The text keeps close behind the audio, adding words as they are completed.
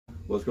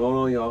What's going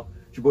on, y'all?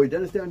 It's your boy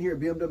Dennis down here at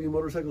BMW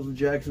Motorcycles of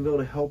Jacksonville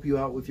to help you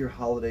out with your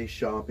holiday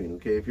shopping,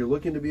 okay? If you're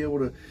looking to be able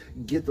to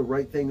get the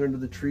right thing under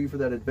the tree for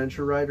that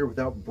adventure rider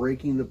without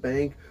breaking the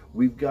bank,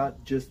 we've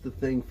got just the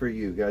thing for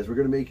you, guys. We're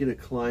going to make it a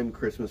Klim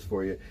Christmas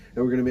for you,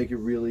 and we're going to make it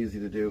real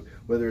easy to do,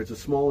 whether it's a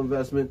small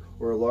investment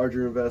or a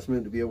larger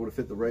investment, to be able to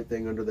fit the right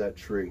thing under that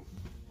tree.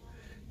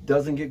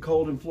 Doesn't get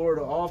cold in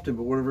Florida often,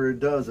 but whenever it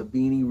does, a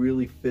beanie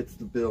really fits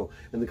the bill.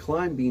 And the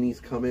Klim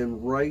beanies come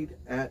in right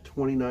at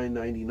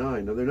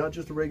 $29.99. Now, they're not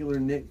just a regular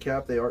knit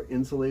cap, they are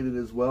insulated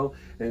as well.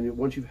 And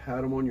once you've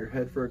had them on your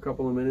head for a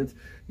couple of minutes,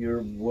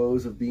 your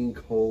woes of being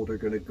cold are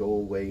going to go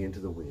away into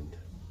the wind.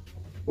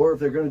 Or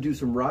if they're going to do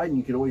some riding,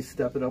 you can always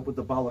step it up with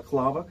the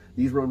balaclava.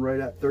 These run right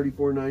at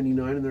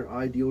 $34.99, and they're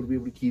ideal to be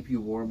able to keep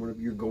you warm whenever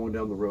you're going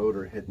down the road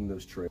or heading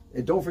those trails.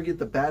 And don't forget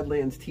the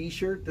Badlands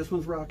t-shirt. This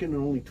one's rocking at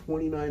only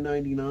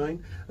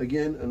 $29.99.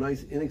 Again, a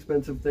nice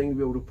inexpensive thing to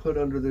be able to put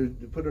under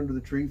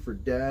the tree for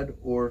dad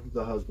or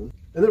the husband.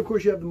 And then of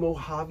course you have the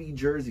Mojave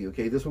jersey.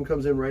 Okay, this one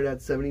comes in right at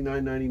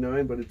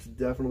 $79.99, but it's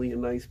definitely a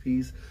nice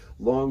piece,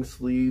 long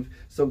sleeve,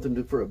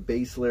 something for a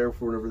base layer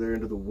for whenever they're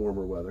into the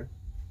warmer weather.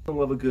 I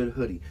love a good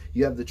hoodie.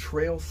 You have the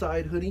trail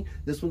side hoodie.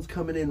 This one's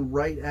coming in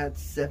right at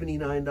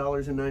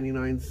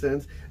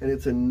 $79.99, and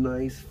it's a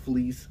nice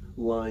fleece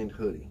lined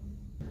hoodie.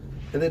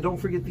 And then don't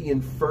forget the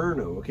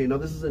Inferno. Okay, now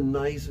this is a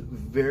nice,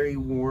 very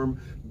warm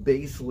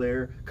base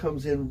layer.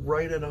 Comes in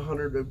right at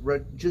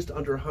just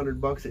under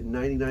 $100 at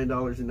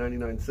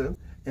 $99.99.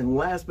 And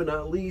last but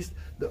not least,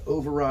 the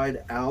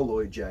Override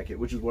alloy jacket,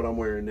 which is what I'm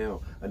wearing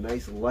now. A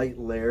nice light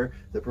layer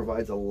that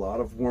provides a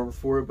lot of warmth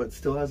for it, but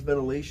still has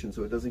ventilation,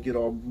 so it doesn't get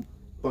all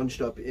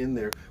bunched up in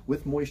there,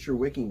 with moisture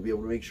wicking to be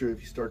able to make sure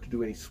if you start to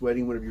do any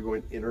sweating whenever you're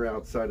going in or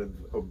outside of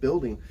a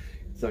building,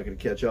 it's not going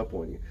to catch up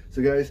on you.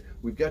 So guys,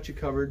 we've got you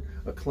covered.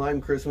 A Klim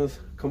Christmas.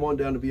 Come on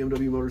down to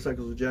BMW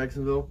Motorcycles of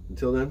Jacksonville.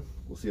 Until then,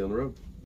 we'll see you on the road.